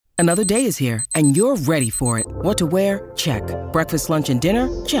Another day is here, and you're ready for it. What to wear? Check. Breakfast, lunch, and dinner?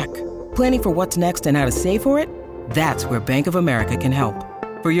 Check. Planning for what's next and how to save for it? That's where Bank of America can help.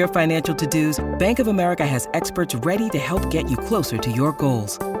 For your financial to-dos, Bank of America has experts ready to help get you closer to your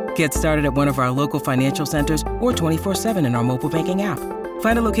goals. Get started at one of our local financial centers or 24/7 in our mobile banking app.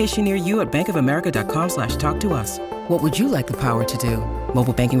 Find a location near you at bankofamerica.com/talktous. What would you like the power to do?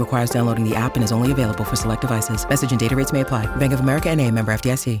 Mobile banking requires downloading the app and is only available for select devices. Message and data rates may apply. Bank of America N.A., member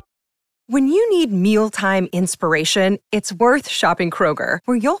FDIC. When you need mealtime inspiration, it's worth shopping Kroger,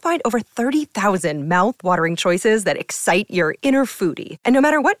 where you'll find over 30,000 mouth-watering choices that excite your inner foodie. And no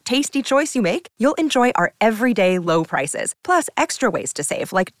matter what tasty choice you make, you'll enjoy our everyday low prices, plus extra ways to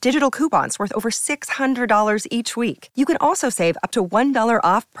save, like digital coupons worth over $600 each week. You can also save up to $1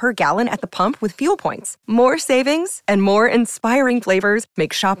 off per gallon at the pump with fuel points. More savings and more inspiring flavors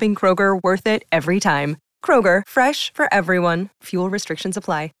make shopping Kroger worth it every time. Kroger, fresh for everyone. Fuel restrictions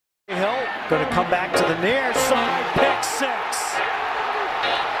apply. Hill going to come back to the near side, pick six.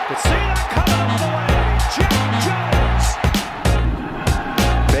 But see that coming up the way, Jack Jones.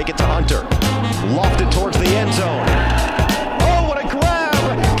 Fake it to Hunter, lofted towards the end zone. Oh, what a grab!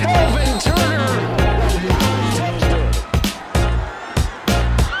 Calvin Turner.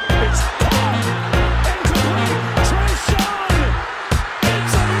 It's caught, incomplete, Trayshawn.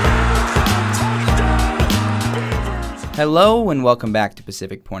 It's a touchdown. Hello and welcome back to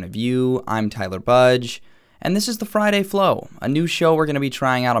Pacific Point of View. I'm Tyler Budge, and this is the Friday Flow, a new show we're going to be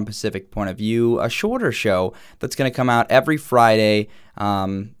trying out on Pacific Point of View, a shorter show that's going to come out every Friday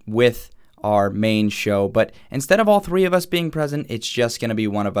with our main show. But instead of all three of us being present, it's just going to be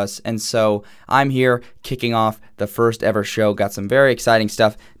one of us. And so I'm here kicking off the first ever show. Got some very exciting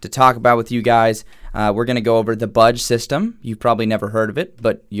stuff to talk about with you guys. We're going to go over the Budge system. You've probably never heard of it,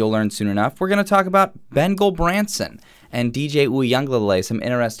 but you'll learn soon enough. We're going to talk about Ben Gulbranson and DJ Uiagalelei, some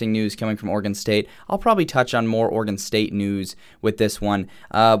interesting news coming from Oregon State. I'll probably touch on more Oregon State news with this one.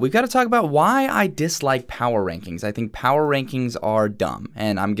 We've got to talk about why I dislike power rankings. I think power rankings are dumb,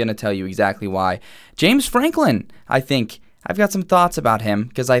 and I'm going to tell you exactly why. James Franklin, I've got some thoughts about him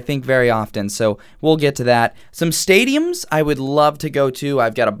because I think very often, so we'll get to that. Some stadiums I would love to go to.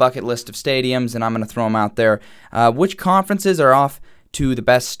 I've got a bucket list of stadiums, and I'm going to throw them out there. Which conferences are off to the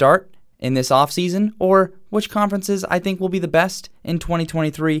best start in this offseason, or which conferences I think will be the best in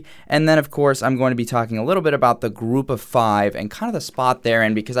 2023. And then, of course, I'm going to be talking a little bit about the group of five and kind of the spot they're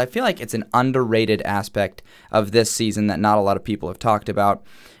in, because I feel like it's an underrated aspect of this season that not a lot of people have talked about.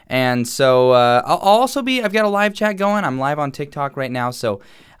 And so I've got a live chat going. I'm live on TikTok right now, so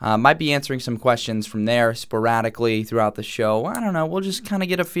might be answering some questions from there sporadically throughout the show. I don't know. We'll just kind of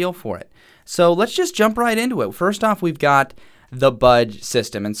get a feel for it. So let's just jump right into it. First off, we've got the Budge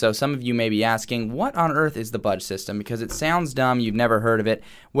system. And so some of you may be asking, what on earth is the Budge system? Because it sounds dumb. You've never heard of it.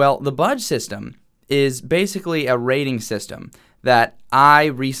 Well, the Budge system is basically a rating system that I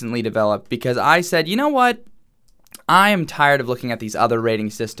recently developed because I said, you know what? I am tired of looking at these other rating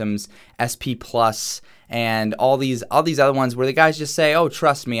systems, SP Plus, and all these other ones where the guys just say, oh,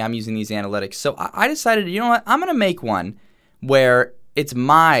 trust me, I'm using these analytics. So I decided, you know what? I'm going to make one where it's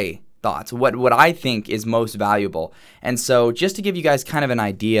my thoughts, what I think is most valuable. And so just to give you guys kind of an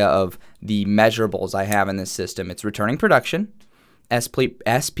idea of the measurables I have in this system, it's returning production, SP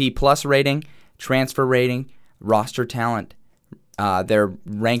Plus rating, transfer rating, roster talent, their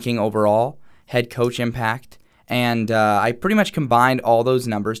ranking overall, head coach impact, and I pretty much combined all those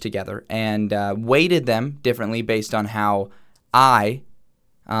numbers together and weighted them differently based on how I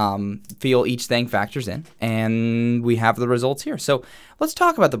feel each thing factors in, and we have the results here. So let's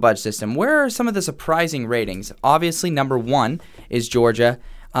talk about the Budge system. Where are some of the surprising ratings? Obviously, number one is Georgia.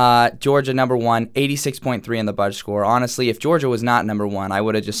 Georgia, number one, 86.3 on the Budge score. Honestly, if Georgia was not number one, I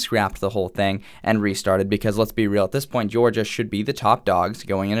would have just scrapped the whole thing and restarted because, let's be real, at this point, Georgia should be the top dogs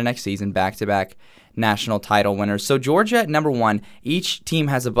going into next season, back-to-back national title winners. So Georgia at number one. Each team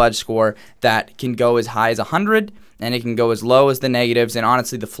has a Budge score that can go as high as 100, and it can go as low as the negatives, and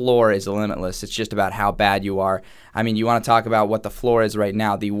honestly, the floor is limitless. It's just about how bad you are. I mean, you want to talk about what the floor is right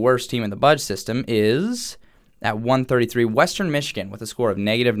now. The worst team in the Budge system is at 133, Western Michigan, with a score of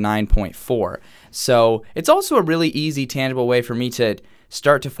negative 9.4. So it's also a really easy, tangible way for me to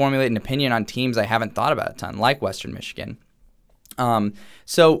start to formulate an opinion on teams I haven't thought about a ton, like Western Michigan.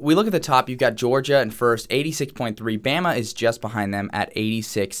 So we look at the top. You've got Georgia in first, 86.3. Bama is just behind them at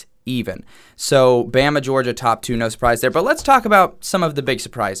 86 even. So Bama, Georgia, top two, no surprise there. But let's talk about some of the big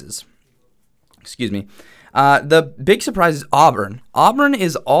surprises. Excuse me. The big surprise is Auburn. Auburn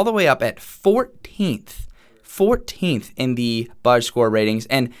is all the way up at 14th 14th in the Budge score ratings,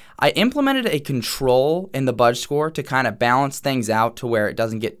 and I implemented a control in the Budge score to kind of balance things out to where it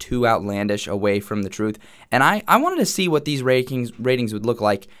doesn't get too outlandish away from the truth. And I wanted to see what these ratings would look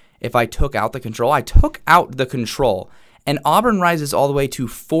like if I took out the control. I took out the control, and Auburn rises all the way to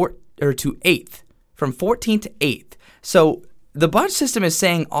 8th, from 14th to 8th. So the Budge system is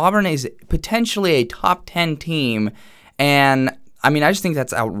saying Auburn is potentially a top 10 team, and I mean, I just think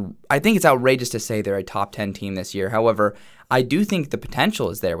I think it's outrageous to say they're a top 10 team this year. However, I do think the potential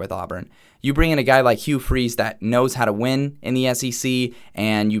is there with Auburn. You bring in a guy like Hugh Freeze that knows how to win in the SEC,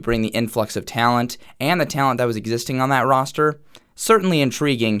 and you bring the influx of talent and the talent that was existing on that roster. Certainly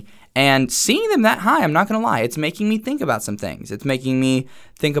intriguing. And seeing them that high, I'm not going to lie, it's making me think about some things. It's making me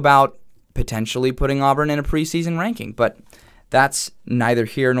think about potentially putting Auburn in a preseason ranking. But that's neither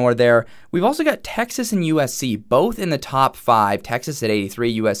here nor there. We've also got Texas and USC, both in the top 5. Texas at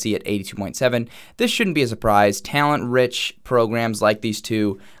 83, USC at 82.7. This shouldn't be a surprise. Talent-rich programs like these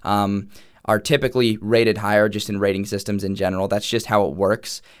two are typically rated higher just in rating systems in general. That's just how it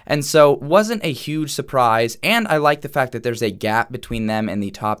works. And so wasn't a huge surprise. And I like the fact that there's a gap between them and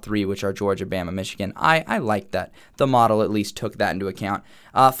the top 3, which are Georgia, Bama, Michigan. I like that. The model at least took that into account.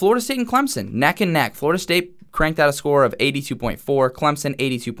 Florida State and Clemson, neck and neck. Florida State cranked out a score of 82.4, Clemson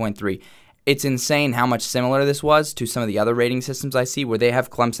 82.3. It's insane how much similar this was to some of the other rating systems I see where they have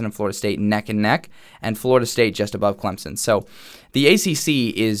Clemson and Florida State neck and neck, and Florida State just above Clemson. So the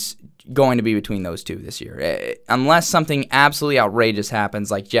ACC is going to be between those two this year. Unless something absolutely outrageous happens,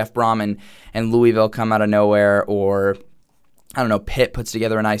 like Jeff Brom and Louisville come out of nowhere, or, I don't know, Pitt puts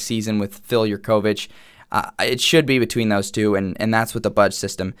together a nice season with Phil Yurkovich. It should be between those two, and that's what the Budge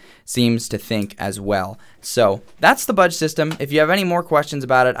system seems to think as well. So that's the Budge system. If you have any more questions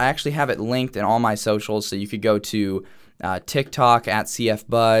about it, I actually have it linked in all my socials, so you could go to TikTok at CF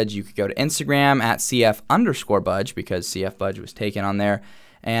Budge. You could go to Instagram at CF_Budge, because CF Budge was taken on there.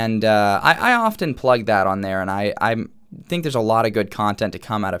 And I often plug that on there, and I think there's a lot of good content to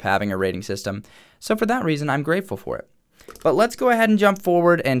come out of having a rating system. So for that reason, I'm grateful for it. But let's go ahead and jump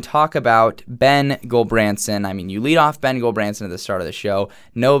forward and talk about Ben Gulbranson. I mean, you lead off Ben Gulbranson at the start of the show.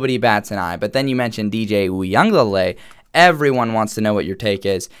 Nobody bats an eye. But then you mention DJ Uiagalelei. Everyone wants to know what your take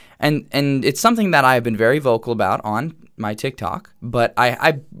is. And it's something that I've been very vocal about on my TikTok. But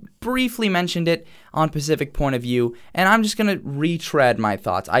I briefly mentioned it on Pacific Point of View, and I'm just going to retread my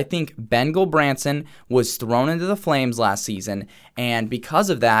thoughts. I think Ben Gulbranson was thrown into the flames last season, and because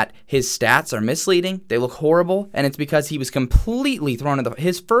of that, his stats are misleading. They look horrible, and it's because he was completely thrown into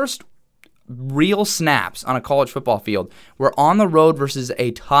his first real snaps on a college football field were on the road versus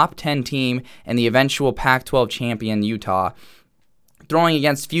a top 10 team and the eventual Pac-12 champion Utah, throwing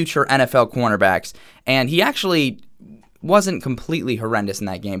against future NFL cornerbacks, and he actually wasn't completely horrendous in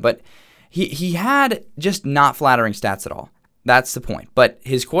that game, but he had just not flattering stats at all. That's the point. But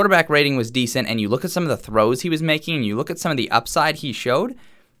his quarterback rating was decent, and you look at some of the throws he was making, and you look at some of the upside he showed,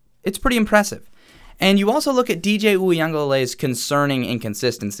 it's pretty impressive. And you also look at DJ Uiagalelei's concerning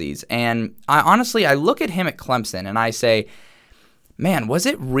inconsistencies, and I look at him at Clemson, and I say, man, was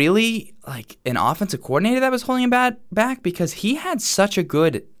it really like an offensive coordinator that was holding him back? Because he had such a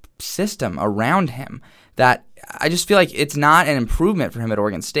good system around him that I just feel like it's not an improvement for him at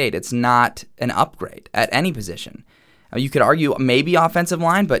Oregon State. It's not an upgrade at any position. You could argue maybe offensive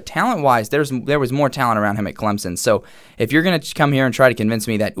line, but talent-wise, there was more talent around him at Clemson. So if you're going to come here and try to convince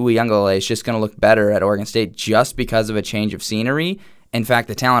me that Uiagalelei is just going to look better at Oregon State just because of a change of scenery, in fact,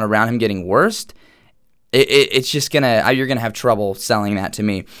 the talent around him getting worse, it's just you're going to have trouble selling that to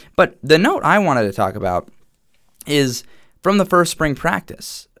me. But the note I wanted to talk about is from the first spring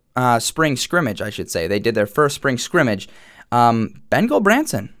practice. Spring scrimmage, I should say. They did their first spring scrimmage. Ben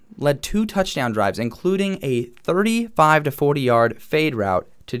Gulbranson led 2 touchdown drives, including a 35 to 40-yard fade route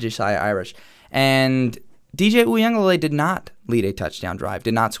to Josiah Irish. And DJ Uiagalelei did not lead a touchdown drive,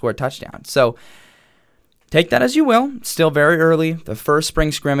 did not score a touchdown. So take that as you will. Still very early, the first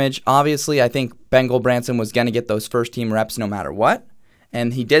spring scrimmage. Obviously, I think Ben Gulbranson was going to get those first-team reps no matter what.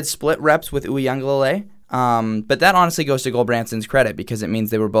 And he did split reps with Uiagalelei. But that honestly goes to Gulbranson's credit because it means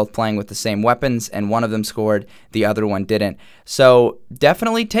they were both playing with the same weapons, and one of them scored, the other one didn't. So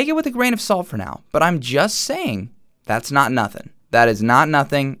definitely take it with a grain of salt for now. But I'm just saying that's not nothing. That is not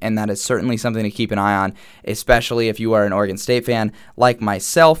nothing, and that is certainly something to keep an eye on, especially if you are an Oregon State fan like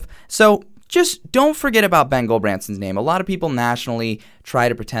myself. So just don't forget about Ben Goldbranson's name. A lot of people nationally try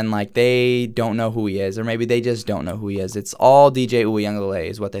to pretend like they don't know who he is, or maybe they just don't know who he is. It's all DJ Uiagalelei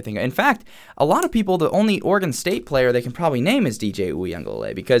is what they think. In fact, a lot of people, the only Oregon State player they can probably name is DJ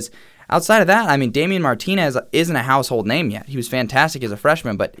Uiagalelei, because outside of that, I mean, Damian Martinez isn't a household name yet. He was fantastic as a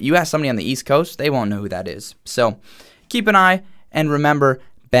freshman, but you ask somebody on the East Coast, they won't know who that is. So keep an eye, and remember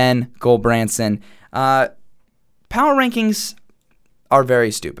Ben Goldbranson. Power rankings are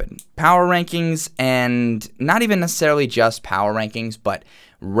very stupid. Power rankings, and not even necessarily just power rankings, but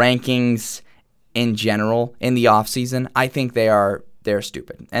rankings in general in the offseason, I think they're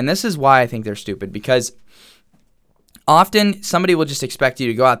stupid. And this is why I think they're stupid, because often somebody will just expect you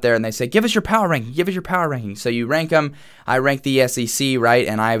to go out there and they say, give us your power ranking, give us your power ranking. So you rank them. I rank the SEC, right?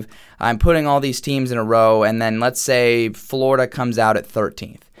 And I'm putting all these teams in a row, and then let's say Florida comes out at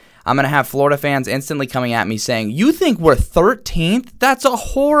 13th. I'm going to have Florida fans instantly coming at me saying, you think we're 13th? That's a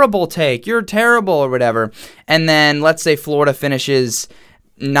horrible take. You're terrible or whatever. And then let's say Florida finishes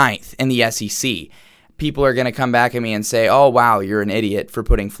 9th in the SEC. People are going to come back at me and say, oh, wow, you're an idiot for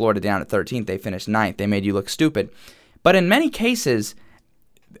putting Florida down at 13th. They finished 9th. They made you look stupid. But in many cases,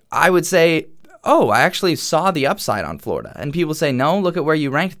 I would say, oh, I actually saw the upside on Florida. And people say, no, look at where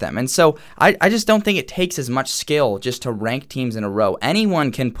you ranked them. And so I just don't think it takes as much skill just to rank teams in a row.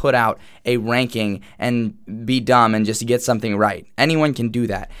 Anyone can put out a ranking and be dumb and just get something right. Anyone can do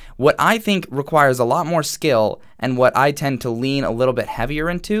that. What I think requires a lot more skill, and what I tend to lean a little bit heavier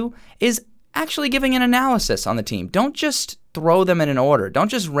into, is actually giving an analysis on the team. Don't just throw them in an order. Don't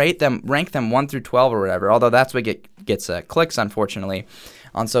just rank them 1 through 12 or whatever, although that's what gets clicks, unfortunately,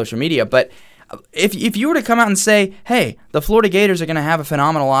 on social media. But if you were to come out and say, hey, the Florida Gators are going to have a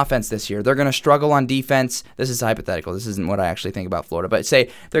phenomenal offense this year. They're going to struggle on defense. This is hypothetical. This isn't what I actually think about Florida. But say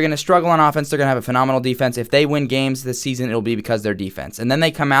they're going to struggle on offense. They're going to have a phenomenal defense. If they win games this season, it'll be because of their defense. And then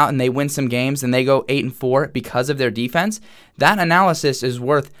they come out and they win some games and they go 8-4 because of their defense. That analysis is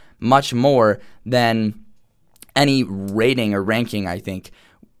worth much more than any rating or ranking, I think,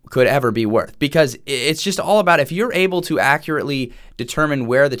 could ever be worth, because it's just all about, if you're able to accurately determine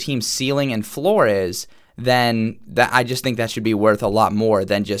where the team's ceiling and floor is, then I just think that should be worth a lot more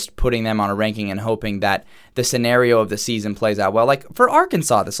than just putting them on a ranking and hoping that the scenario of the season plays out well. Like for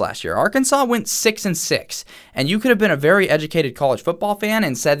Arkansas this last year, Arkansas went 6-6, and you could have been a very educated college football fan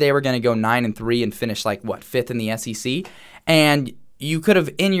and said they were going to go 9-3 and finish 5th in the SEC, and you could have,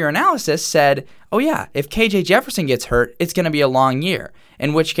 in your analysis, said, oh yeah, if KJ Jefferson gets hurt, it's going to be a long year.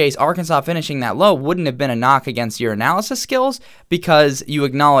 In which case, Arkansas finishing that low wouldn't have been a knock against your analysis skills, because you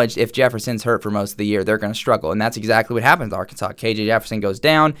acknowledged if Jefferson's hurt for most of the year, they're going to struggle. And that's exactly what happens to Arkansas. KJ Jefferson goes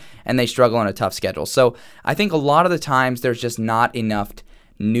down, and they struggle on a tough schedule. So I think a lot of the times there's just not enough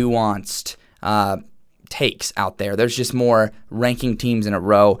nuanced takes out there. There's just more ranking teams in a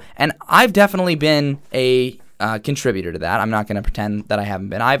row. And I've definitely been a contributor to that. I'm not going to pretend that I haven't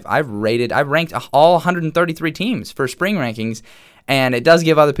been. I've ranked all 133 teams for spring rankings, and it does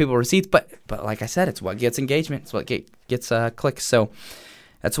give other people receipts. But like I said, it's what gets engagement. It's what gets clicks. So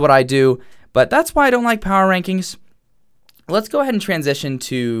that's what I do. But that's why I don't like power rankings. Let's go ahead and transition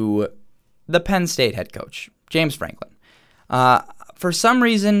to the Penn State head coach, James Franklin. For some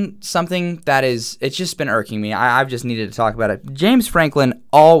reason, it's just been irking me. I've just needed to talk about it. James Franklin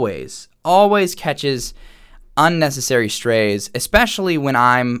always catches unnecessary strays, especially when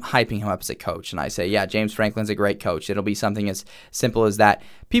I'm hyping him up as a coach and I say, yeah, James Franklin's a great coach. It'll be something as simple as that.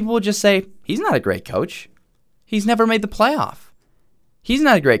 People will just say, he's not a great coach. He's never made the playoff. He's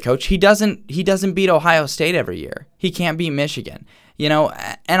not a great coach. He doesn't beat Ohio State every year. He can't beat Michigan.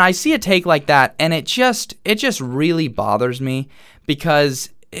 And I see a take like that, and it just really bothers me, because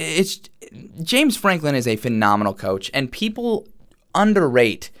James Franklin is a phenomenal coach, and people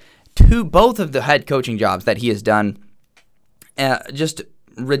underrate both of the head coaching jobs that he has done, just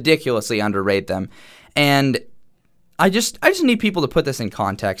ridiculously underrate them. And I just need people to put this in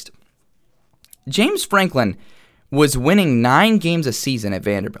context. James Franklin was winning 9 games a season at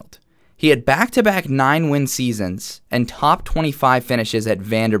Vanderbilt. He had back-to-back 9-win seasons and top 25 finishes at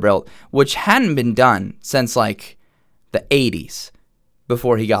Vanderbilt, which hadn't been done since the 80s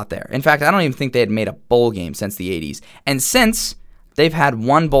before he got there. In fact, I don't even think they had made a bowl game since the 80s. And since, they've had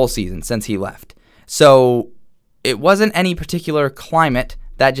 1 bowl season since he left. So it wasn't any particular climate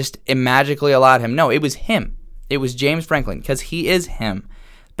that just magically allowed him. No, it was him. It was James Franklin, because he is him.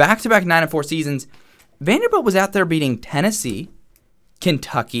 Back-to-back 9-4 seasons. Vanderbilt was out there beating Tennessee,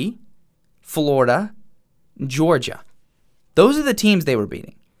 Kentucky, Florida, Georgia. Those are the teams they were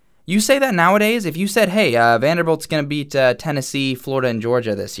beating. You say that nowadays, if you said, hey, Vanderbilt's going to beat Tennessee, Florida, and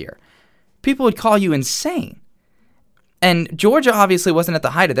Georgia this year, people would call you insane. And Georgia obviously wasn't at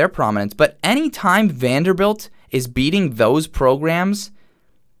the height of their prominence, but anytime Vanderbilt is beating those programs,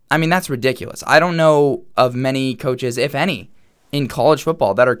 I mean, that's ridiculous. I don't know of many coaches, if any, in college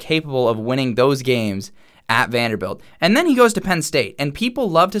football that are capable of winning those games at Vanderbilt. And then he goes to Penn State, and people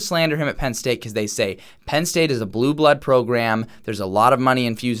love to slander him at Penn State because they say Penn State is a blue blood program. There's a lot of money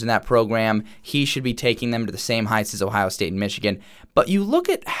infused in that program. He should be taking them to the same heights as Ohio State and Michigan. But you look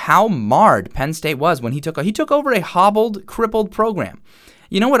at how marred Penn State was when he took over a hobbled, crippled program.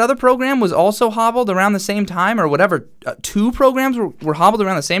 You know what other program was also hobbled around the same time, or whatever, two programs were hobbled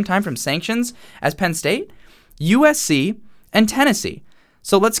around the same time from sanctions as Penn State? USC and Tennessee.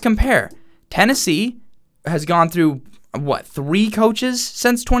 So let's compare. Tennessee has gone through, 3 coaches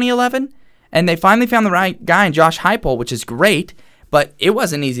since 2011? And they finally found the right guy in Josh Heupel, which is great, but it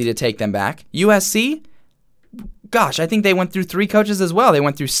wasn't easy to take them back. USC, gosh, I think they went through 3 coaches as well. They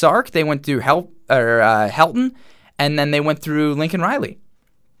went through Sark, they went through Helton, and then they went through Lincoln Riley.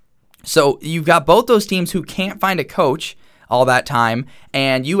 So you've got both those teams who can't find a coach all that time,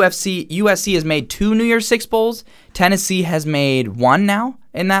 and USC has made 2 New Year's Six Bowls. Tennessee has made 1 now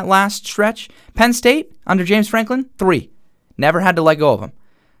in that last stretch. Penn State, under James Franklin, 3. Never had to let go of him.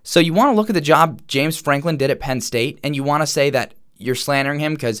 So you want to look at the job James Franklin did at Penn State, and you want to say that you're slandering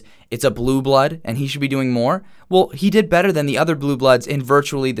him because it's a blue blood and he should be doing more? Well, he did better than the other blue bloods in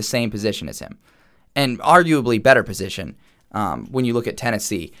virtually the same position as him, and arguably better position when you look at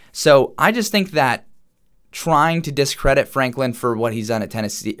Tennessee. So I just think that trying to discredit Franklin for what he's done at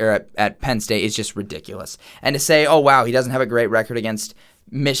Tennessee or at Penn State is just ridiculous. And to say, oh wow, he doesn't have a great record against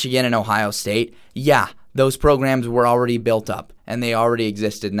Michigan and Ohio State. Yeah, those programs were already built up and they already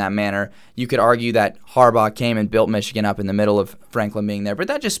existed in that manner. You could argue that Harbaugh came and built Michigan up in the middle of Franklin being there, but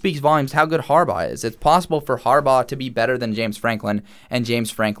that just speaks volumes how good Harbaugh is. It's possible for Harbaugh to be better than James Franklin and James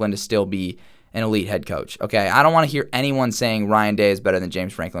Franklin to still be an elite head coach. Okay, I don't want to hear anyone saying Ryan Day is better than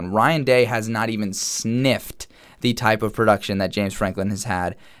James Franklin. Ryan Day has not even sniffed the type of production that James Franklin has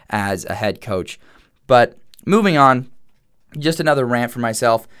had as a head coach. But moving on, just another rant for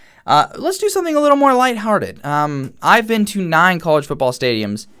myself. Let's do something a little more lighthearted. I've been to 9 college football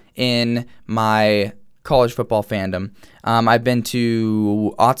stadiums in my college football fandom. I've been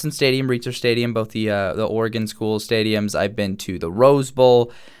to Autzen Stadium, Reitzer Stadium, both the Oregon school stadiums. I've been to the Rose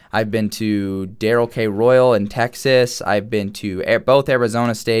Bowl. I've been to Darrell K. Royal in Texas. I've been to both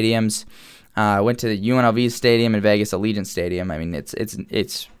Arizona stadiums. I went to the UNLV Stadium in Vegas, Allegiant Stadium. I mean,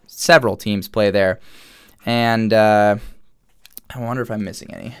 it's several teams play there, and I wonder if I'm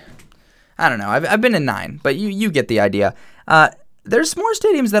missing any. I don't know. I've been to 9, but you get the idea. There's more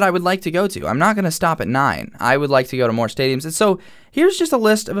stadiums that I would like to go to. I'm not going to stop at 9. I would like to go to more stadiums, and so here's just a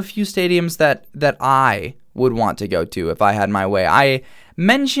list of a few stadiums that I would want to go to if I had my way. I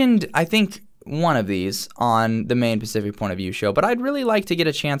mentioned, I think, one of these on the main Pacific Point of View show, but I'd really like to get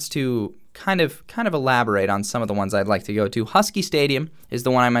a chance to kind of elaborate on some of the ones I'd like to go to. Husky Stadium is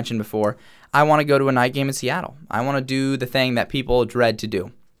the one I mentioned before. I want to go to a night game in Seattle. I want to do the thing that people dread to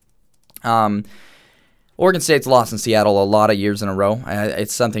do. Oregon State's lost in Seattle a lot of years in a row.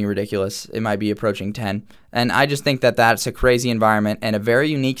 It's something ridiculous. It might be approaching 10. And I just think that that's a crazy environment and a very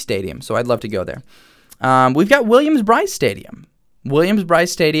unique stadium, so I'd love to go there. We've got Williams-Brice Stadium.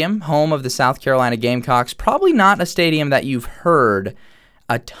 Williams-Brice Stadium, home of the South Carolina Gamecocks. Probably not a stadium that you've heard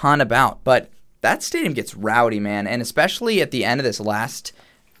a ton about, but that stadium gets rowdy, man, and especially at the end of this last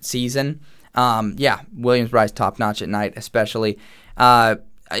season. Williams-Brice top-notch at night, especially.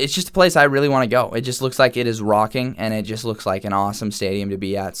 It's just a place I really want to go. It just looks like it is rocking, and it just looks like an awesome stadium to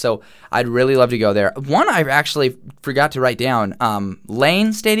be at. So I'd really love to go there. One I actually forgot to write down,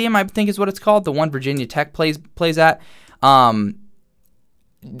 Lane Stadium, I think is what it's called, the one Virginia Tech plays at.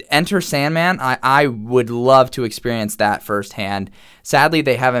 Enter Sandman. I would love to experience that firsthand. Sadly,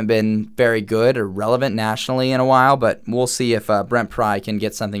 they haven't been very good or relevant nationally in a while, but we'll see if Brent Pry can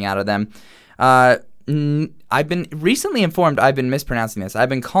get something out of them. I've been recently informed I've been mispronouncing this. I've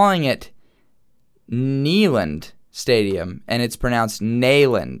been calling it Neyland Stadium, and it's pronounced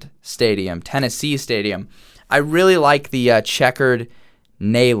Neyland Stadium, Tennessee Stadium. I really like the checkered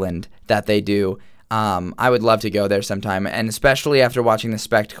Neyland that they do. I would love to go there sometime, and especially after watching the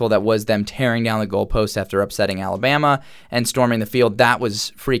spectacle that was them tearing down the goalposts after upsetting Alabama and storming the field. That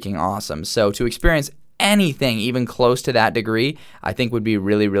was freaking awesome. So to experience anything even close to that degree, I think would be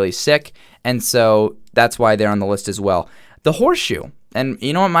really, really sick, and so that's why they're on the list as well. The Horseshoe, and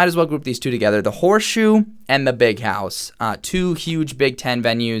you know what, might as well group these two together. The Horseshoe and the Big House, 2 huge Big Ten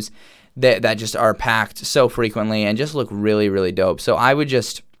venues that just are packed so frequently and just look really, really dope. So I would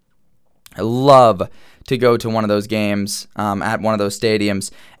just I love to go to one of those games at one of those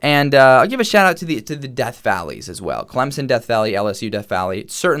stadiums. And I'll give a shout out to the Death Valleys as well. Clemson Death Valley, LSU Death Valley.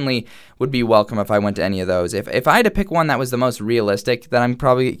 Certainly would be welcome if I went to any of those. If I had to pick one that was the most realistic that I'm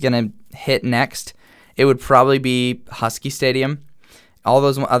probably going to hit next, it would probably be Husky Stadium. All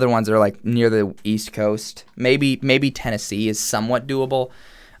those other ones are like near the East Coast. Maybe Tennessee is somewhat doable.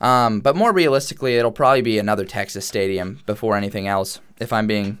 But more realistically, it'll probably be another Texas stadium before anything else, if I'm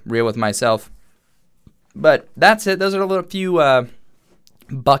being real with myself. But that's it. Those are a few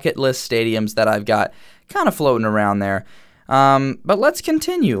bucket list stadiums that I've got kind of floating around there. But let's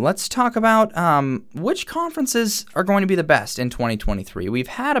continue. Let's talk about which conferences are going to be the best in 2023. We've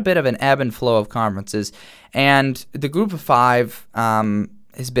had a bit of an ebb and flow of conferences, and the group of five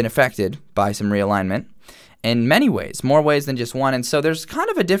has been affected by some realignment in many ways, more ways than just one. And so there's kind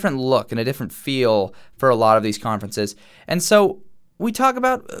of a different look and a different feel for a lot of these conferences. And so we talk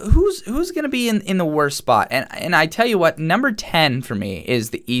about who's going to be in the worst spot. And I tell you what, number 10 for me is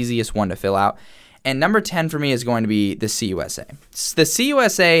the easiest one to fill out. And number 10 for me is going to be the CUSA. The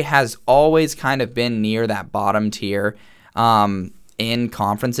CUSA has always kind of been near that bottom tier in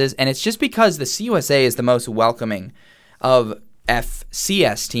conferences. And it's just because the CUSA is the most welcoming of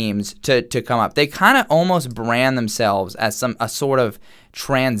FCS teams to come up. They kind of almost brand themselves as a sort of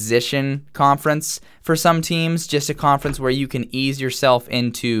transition conference for some teams, just a conference where you can ease yourself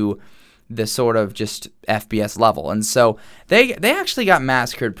into the sort of just FBS level. And so they actually got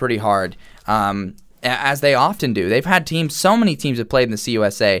massacred pretty hard, as they often do. They've had so many teams have played in the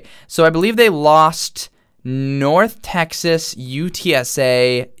CUSA. So I believe they lost North Texas,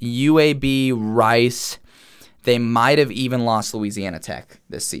 UTSA, UAB, Rice. They might have even lost Louisiana Tech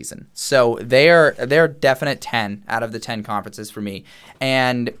this season. So they're definite 10 out of the 10 conferences for me.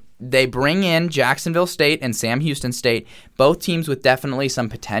 And they bring in Jacksonville State and Sam Houston State, both teams with definitely some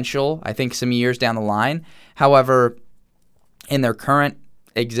potential, I think, some years down the line. However, in their current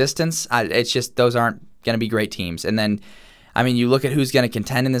existence, it's just those aren't going to be great teams. And then, I mean, you look at who's going to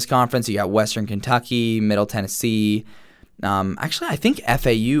contend in this conference. You got Western Kentucky, Middle Tennessee. Actually, I think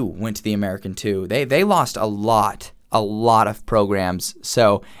FAU went to the American too. They lost a lot of programs.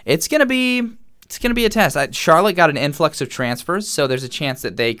 So it's gonna be a test. Charlotte got an influx of transfers, so there's a chance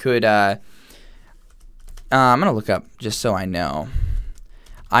that they could. I'm gonna look up just so I know.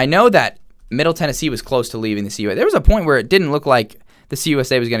 I know that Middle Tennessee was close to leaving the CUSA. There was a point where it didn't look like the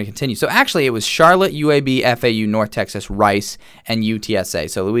CUSA was going to continue. So actually, it was Charlotte, UAB, FAU, North Texas, Rice, and UTSA.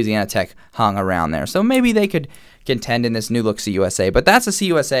 So Louisiana Tech hung around there. So maybe they could contend in this new look CUSA. But that's a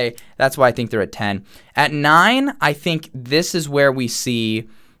CUSA. That's why I think they're at 10. At 9, I think this is where we see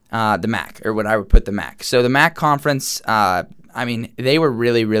the MAC, or what I would put the MAC. So the MAC conference, I mean, they were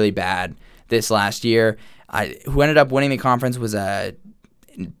really, really bad this last year. Who ended up winning the conference was a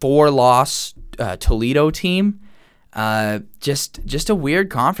 4-loss Toledo team. Just a weird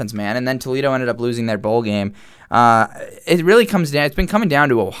conference, man. And then Toledo ended up losing their bowl game. It really comes down. It's been coming down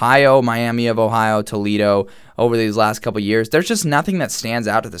to Ohio, Miami of Ohio, Toledo over these last couple of years. There's just nothing that stands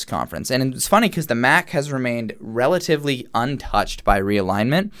out to this conference. And it's funny because the MAC has remained relatively untouched by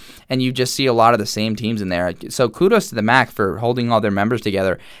realignment, and you just see a lot of the same teams in there. So kudos to the MAC for holding all their members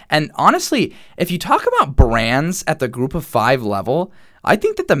together. And honestly, if you talk about brands at the group of 5 level, I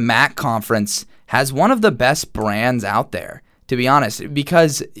think that the MAC conference has one of the best brands out there, to be honest,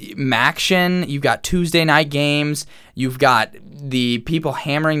 because MACtion, you've got Tuesday night games, you've got the people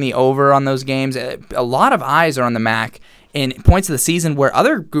hammering the over on those games. A lot of eyes are on the MAC in points of the season where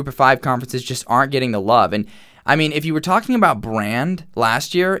other group of 5 conferences just aren't getting the love. And I mean, if you were talking about brand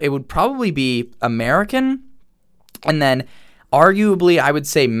last year, it would probably be American, and then arguably I would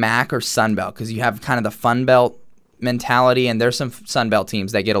say MAC or Sun Belt, because you have kind of the Fun Belt mentality, and there's some Sun Belt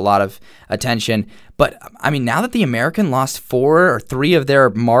teams that get a lot of attention. But I mean, now that the American lost 4 or 3 of their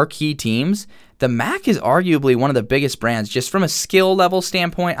marquee teams, the MAC is arguably one of the biggest brands. Just from a skill level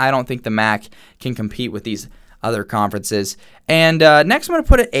standpoint, I don't think the MAC can compete with these other conferences. And next I'm going to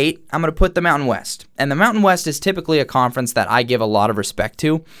put at 8, I'm going to put the Mountain West. And the Mountain West is typically a conference that I give a lot of respect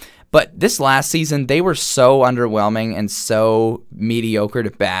to. But this last season, they were so underwhelming and so mediocre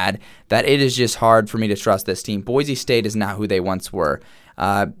to bad that it is just hard for me to trust this team. Boise State is not who they once were.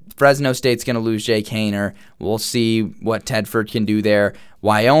 Fresno State's going to lose Jay Kaner. We'll see what Tedford can do there.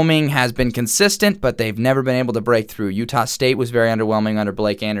 Wyoming has been consistent, but they've never been able to break through. Utah State was very underwhelming under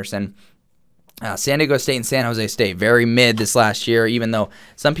Blake Anderson. San Diego State and San Jose State, very mid this last year, even though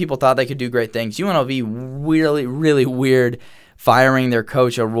some people thought they could do great things. UNLV, really, really weird, firing their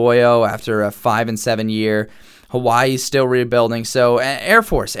coach Arroyo after a 5-7 year. Hawaii's still rebuilding. So Air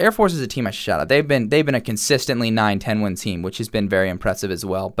Force is a team I should shout out. They've been a consistently 9-10 win team, which has been very impressive as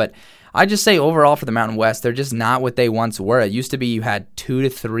well. But I just say overall for the Mountain West, they're just not what they once were. It used to be you had 2 to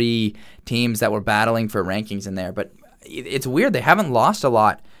 3 teams that were battling for rankings in there. But it's weird. They haven't lost a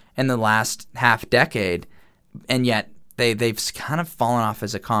lot in the last half decade, and yet they've kind of fallen off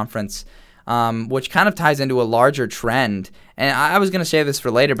as a conference, which kind of ties into a larger trend. And I was going to save this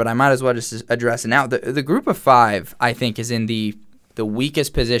for later, but I might as well just address it now. The group of 5, I think, is in the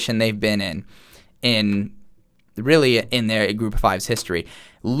weakest position they've been in their group of 5's history.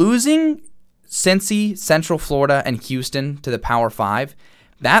 Losing Cincy, Central Florida, and Houston to the Power 5,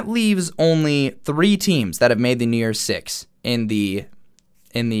 that leaves only 3 teams that have made the New Year's Six in the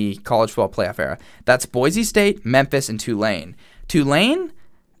college football playoff era. That's Boise State, Memphis, and Tulane. Tulane,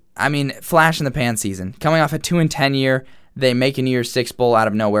 I mean, flash in the pan season. Coming off a 2-10 year, they make a New Year's Six bowl out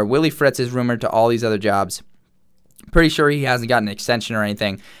of nowhere. Willie Fritz is rumored to all these other jobs. Pretty sure he hasn't gotten an extension or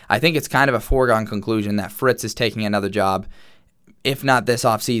anything. I think it's kind of a foregone conclusion that Fritz is taking another job, if not this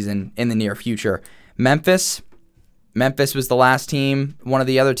offseason, in the near future. Memphis was the last team, one of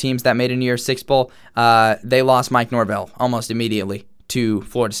the other teams that made a New Year's Six bowl. They lost Mike Norvell almost immediately to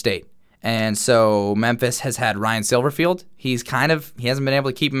Florida State. And so Memphis has had Ryan Silverfield. He hasn't been able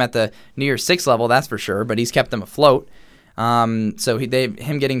to keep him at the New Year's Six level, that's for sure, but he's kept them afloat. So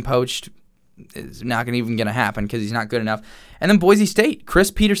him getting poached is not even going to happen because he's not good enough. And then Boise State, Chris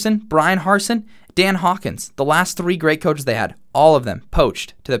Peterson, Brian Harsin, Dan Hawkins, the last 3 great coaches they had, all of them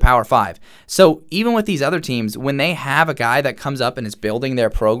poached to the Power 5. So even with these other teams, when they have a guy that comes up and is building their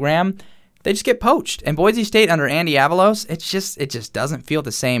program, they just get poached. And Boise State under Andy Avalos, it just doesn't feel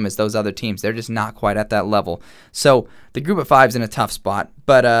the same as those other teams. They're just not quite at that level. So the group of 5's in a tough spot.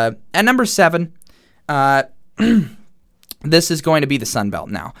 But at number 7, this is going to be the Sun Belt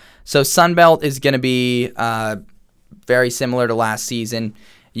now. So Sun Belt is going to be very similar to last season.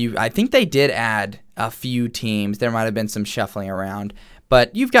 I think they did add a few teams. There might have been some shuffling around.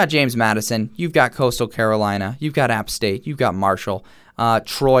 But you've got James Madison. You've got Coastal Carolina. You've got App State. You've got Marshall.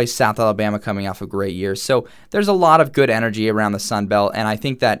 Troy, South Alabama coming off of great years. So there's a lot of good energy around the Sun Belt, and I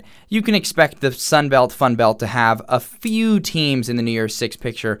think that you can expect the Sun Belt, Fun Belt to have a few teams in the New Year's Six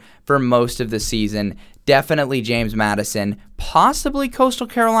picture for most of the season. Definitely James Madison, possibly Coastal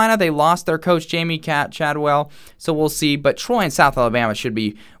Carolina. They lost their coach, Jamie Chadwell, so we'll see. But Troy and South Alabama should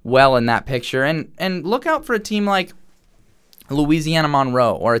be well in that picture. And look out for a team like Louisiana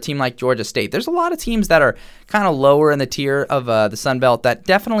Monroe or a team like Georgia State. There's a lot of teams that are kind of lower in the tier of the Sun Belt that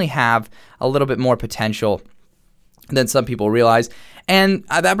definitely have a little bit more potential than some people realize. And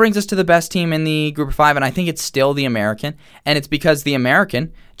that brings us to the best team in the group of 5, and I think it's still the American. And it's because the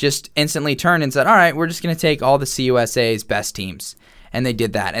American just instantly turned and said, all right, we're just going to take all the CUSA's best teams. And they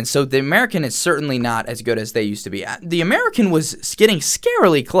did that. And so the American is certainly not as good as they used to be. The American was getting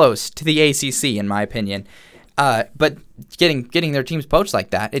scarily close to the ACC, in my opinion. But getting their teams poached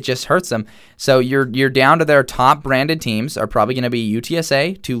like that, it just hurts them. So you're down to their top branded teams are probably going to be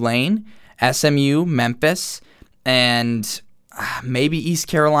UTSA, Tulane, SMU, Memphis, and maybe East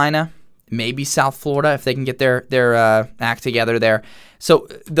Carolina, maybe South Florida if they can get their act together there. So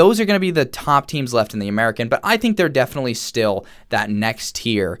those are going to be the top teams left in the American, but I think they're definitely still that next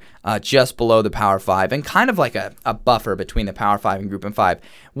tier just below the Power 5 and kind of like a buffer between the Power 5 and Group of 5.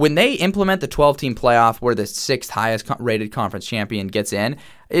 When they implement the 12-team playoff where the 6th highest rated conference champion gets in,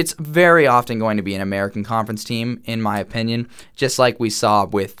 it's very often going to be an American Conference team, in my opinion, just like we saw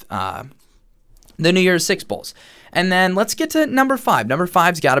with the New Year's Six Bowls. And then let's get to number 5. Number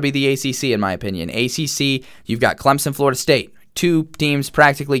 5's got to be the ACC, in my opinion. ACC, you've got Clemson, Florida State. 2 teams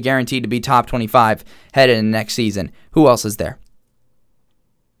practically guaranteed to be top 25 headed in next season. Who else is there?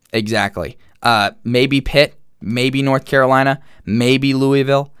 Exactly. Maybe Pitt, maybe North Carolina, maybe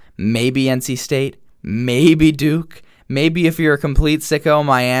Louisville, maybe NC State, maybe Duke, maybe if you're a complete sicko,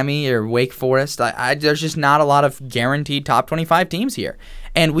 Miami or Wake Forest. There's just not a lot of guaranteed top 25 teams here.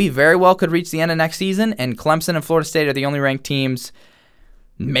 And we very well could reach the end of next season, and Clemson and Florida State are the only ranked teams.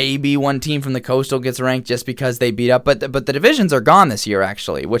 Maybe one team from the Coastal gets ranked just because they beat up. But the divisions are gone this year,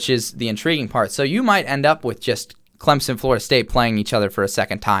 actually, which is the intriguing part. So you might end up with just Clemson, Florida State playing each other for a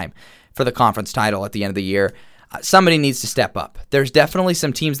second time for the conference title at the end of the year. Somebody needs to step up. There's definitely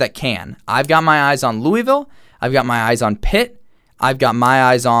some teams that can. I've got my eyes on Louisville. I've got my eyes on Pitt. I've got my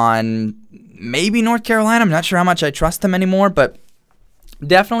eyes on maybe North Carolina. I'm not sure how much I trust them anymore, but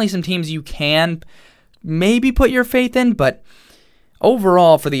definitely some teams you can maybe put your faith in, but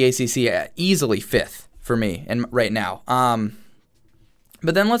overall for the ACC, easily 5th for me right now.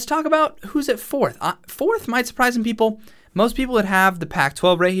 But then let's talk about who's at 4th. 4th might surprise some people. Most people that have the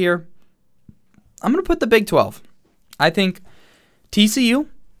Pac-12 right here I'm going to put the Big 12. I think TCU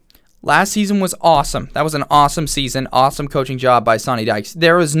last season was awesome. That was an awesome season, awesome coaching job by Sonny Dykes.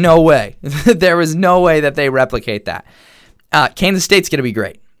 There was no way. There was no way that they replicate that. Kansas State's going to be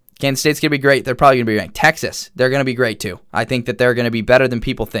great. Kansas State's going to be great. They're probably going to be ranked. Texas, they're going to be great too. I think that they're going to be better than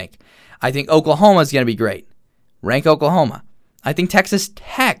people think. I think Oklahoma's going to be great. Rank Oklahoma. I think Texas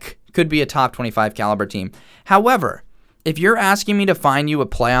Tech could be a top 25 caliber team. However, if you're asking me to find you a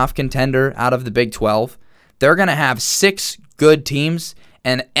playoff contender out of the Big 12, they're going to have 6 good teams,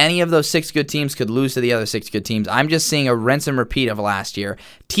 and any of those 6 good teams could lose to the other 6 good teams. I'm just seeing a rinse and repeat of last year.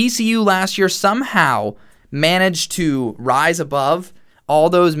 TCU last year somehow managed to rise above all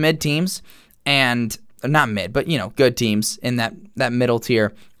those mid teams, and not mid, but good teams in that middle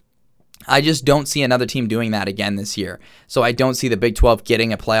tier. I just don't see another team doing that again this year. So I don't see the Big 12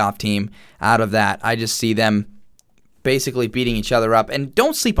 getting a playoff team out of that. I just see them basically beating each other up. And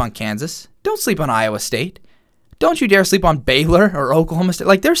don't sleep on Kansas. Don't sleep on Iowa State. Don't you dare sleep on Baylor or Oklahoma State.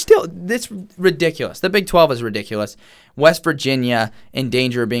 Like, it's ridiculous. The Big 12 is ridiculous. West Virginia in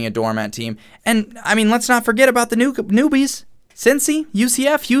danger of being a doormat team. And, I mean, let's not forget about the newbies. Cincy,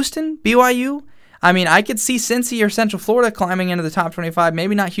 UCF, Houston, BYU. I mean, I could see Cincy or Central Florida climbing into the top 25.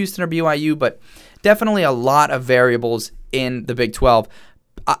 Maybe not Houston or BYU, but definitely a lot of variables in the Big 12.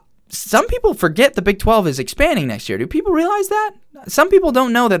 Some people forget the Big 12 is expanding next year. Do people realize that? Some people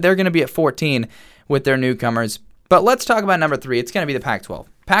don't know that they're going to be at 14 with their newcomers. But let's talk about number 3. It's going to be the Pac-12.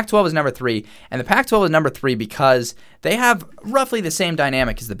 Pac-12 is number 3, and the Pac-12 is number 3 because they have roughly the same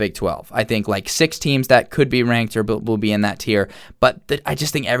dynamic as the Big 12. I think like 6 teams that could be ranked or will be in that tier, but I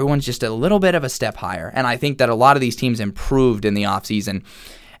just think everyone's just a little bit of a step higher, and I think that a lot of these teams improved in the offseason.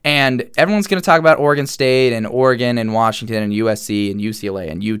 And everyone's going to talk about Oregon State and Oregon and Washington and USC and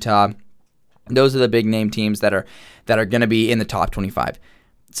UCLA and Utah. Those are the big name teams that are going to be in the top 25.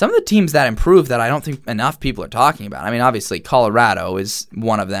 Some of the teams that improved that I don't think enough people are talking about. I mean, obviously, Colorado is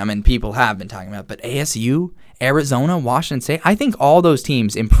one of them, and people have been talking about. But ASU, Arizona, Washington State, I think all those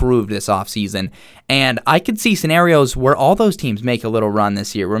teams improved this offseason. And I could see scenarios where all those teams make a little run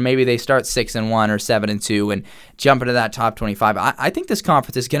this year, where maybe they start 6-1 or 7-2 and jump into that top 25. I think this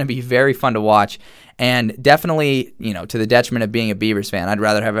conference is going to be very fun to watch. And definitely, to the detriment of being a Beavers fan, I'd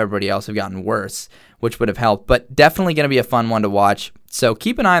rather have everybody else have gotten worse, which would have helped. But definitely going to be a fun one to watch. So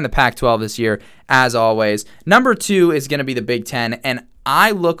keep an eye on the Pac-12 this year, as always. Number 2 is going to be the Big 10, and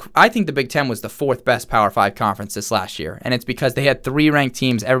I think the Big 10 was the 4th best Power 5 conference this last year, and it's because they had 3 ranked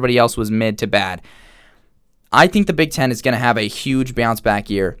teams. Everybody else was mid to bad. I think the Big Ten is going to have a huge bounce-back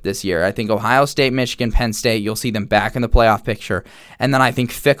year this year. I think Ohio State, Michigan, Penn State, you'll see them back in the playoff picture. And then I think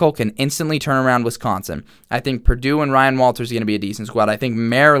Fickle can instantly turn around Wisconsin. I think Purdue and Ryan Walters are going to be a decent squad. I think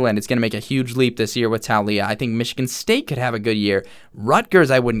Maryland is going to make a huge leap this year with Taulia. I think Michigan State could have a good year. Rutgers,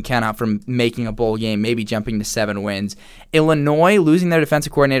 I wouldn't count out from making a bowl game, maybe jumping to 7 wins. Illinois, losing their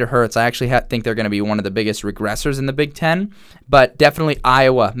defensive coordinator hurts. I actually think they're going to be one of the biggest regressors in the Big Ten. But definitely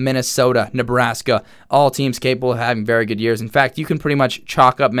Iowa, Minnesota, Nebraska, all teams capable of having very good years. In fact, you can pretty much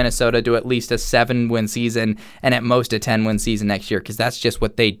chalk up Minnesota to at least a 7-win season and at most a 10-win season next year because that's just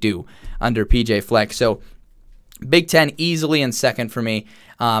what they do under PJ Fleck. So Big Ten easily in second for me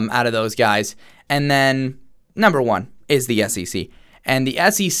out of those guys. And then number 1 is the SEC. And the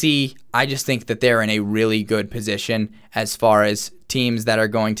SEC, I just think that they're in a really good position as far as teams that are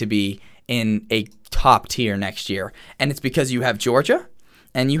going to be in a top tier next year. And it's because you have Georgia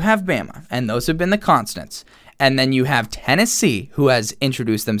and you have Bama, and those have been the constants. And then you have Tennessee, who has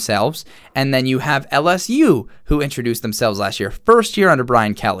introduced themselves, and then you have LSU, who introduced themselves last year, first year under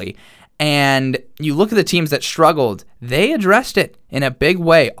Brian Kelly. And you look at the teams that struggled, they addressed it in a big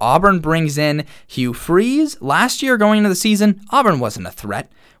way. Auburn brings in Hugh Freeze. Last year going into the season, Auburn wasn't a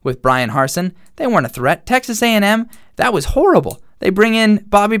threat with Brian Harsin. They weren't a threat. Texas A&M, that was horrible. They bring in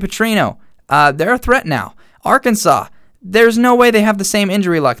Bobby Petrino. They're a threat now. Arkansas, there's no way they have the same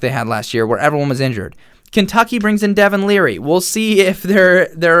injury luck they had last year where everyone was injured. Kentucky brings in Devin Leary. We'll see if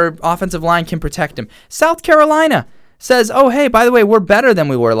their offensive line can protect him. South Carolina says, oh, hey, by the way, we're better than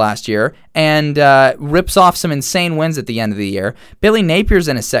we were last year, and rips off some insane wins at the end of the year. Billy Napier's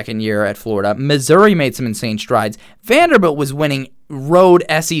in his second year at Florida. Missouri made some insane strides. Vanderbilt was winning road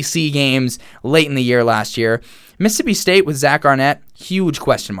SEC games late in the year last year. Mississippi State with Zach Arnett, huge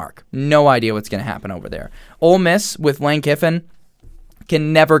question mark. No idea what's going to happen over there. Ole Miss with Lane Kiffin,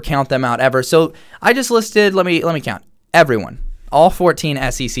 can never count them out ever. So I just listed, let me count, everyone. All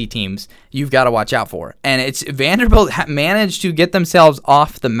 14 SEC teams you've got to watch out for. And it's Vanderbilt managed to get themselves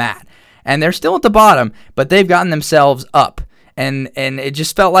off the mat. And they're still at the bottom, but they've gotten themselves up. And it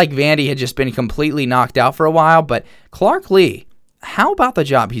just felt like Vandy had just been completely knocked out for a while. But Clark Lee, how about the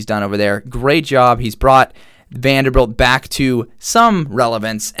job he's done over there? Great job. He's brought Vanderbilt back to some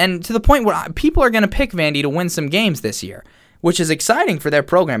relevance, and to the point where people are going to pick Vandy to win some games this year, which is exciting for their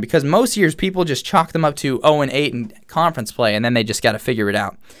program because most years people just chalk them up to 0-8 in conference play, and then they just got to figure it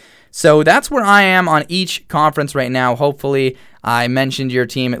out. So that's where I am on each conference right now. Hopefully, I mentioned your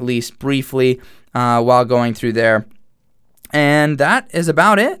team at least briefly while going through there. And that is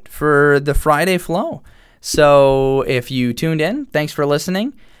about it for the Friday Flow. So if you tuned in, thanks for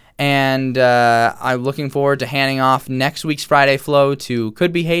listening. And I'm looking forward to handing off next week's Friday Flow to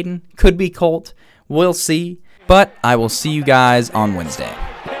could be Hayden, could be Colt. We'll see. But I will see you guys on Wednesday.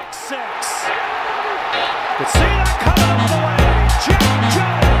 Pick six.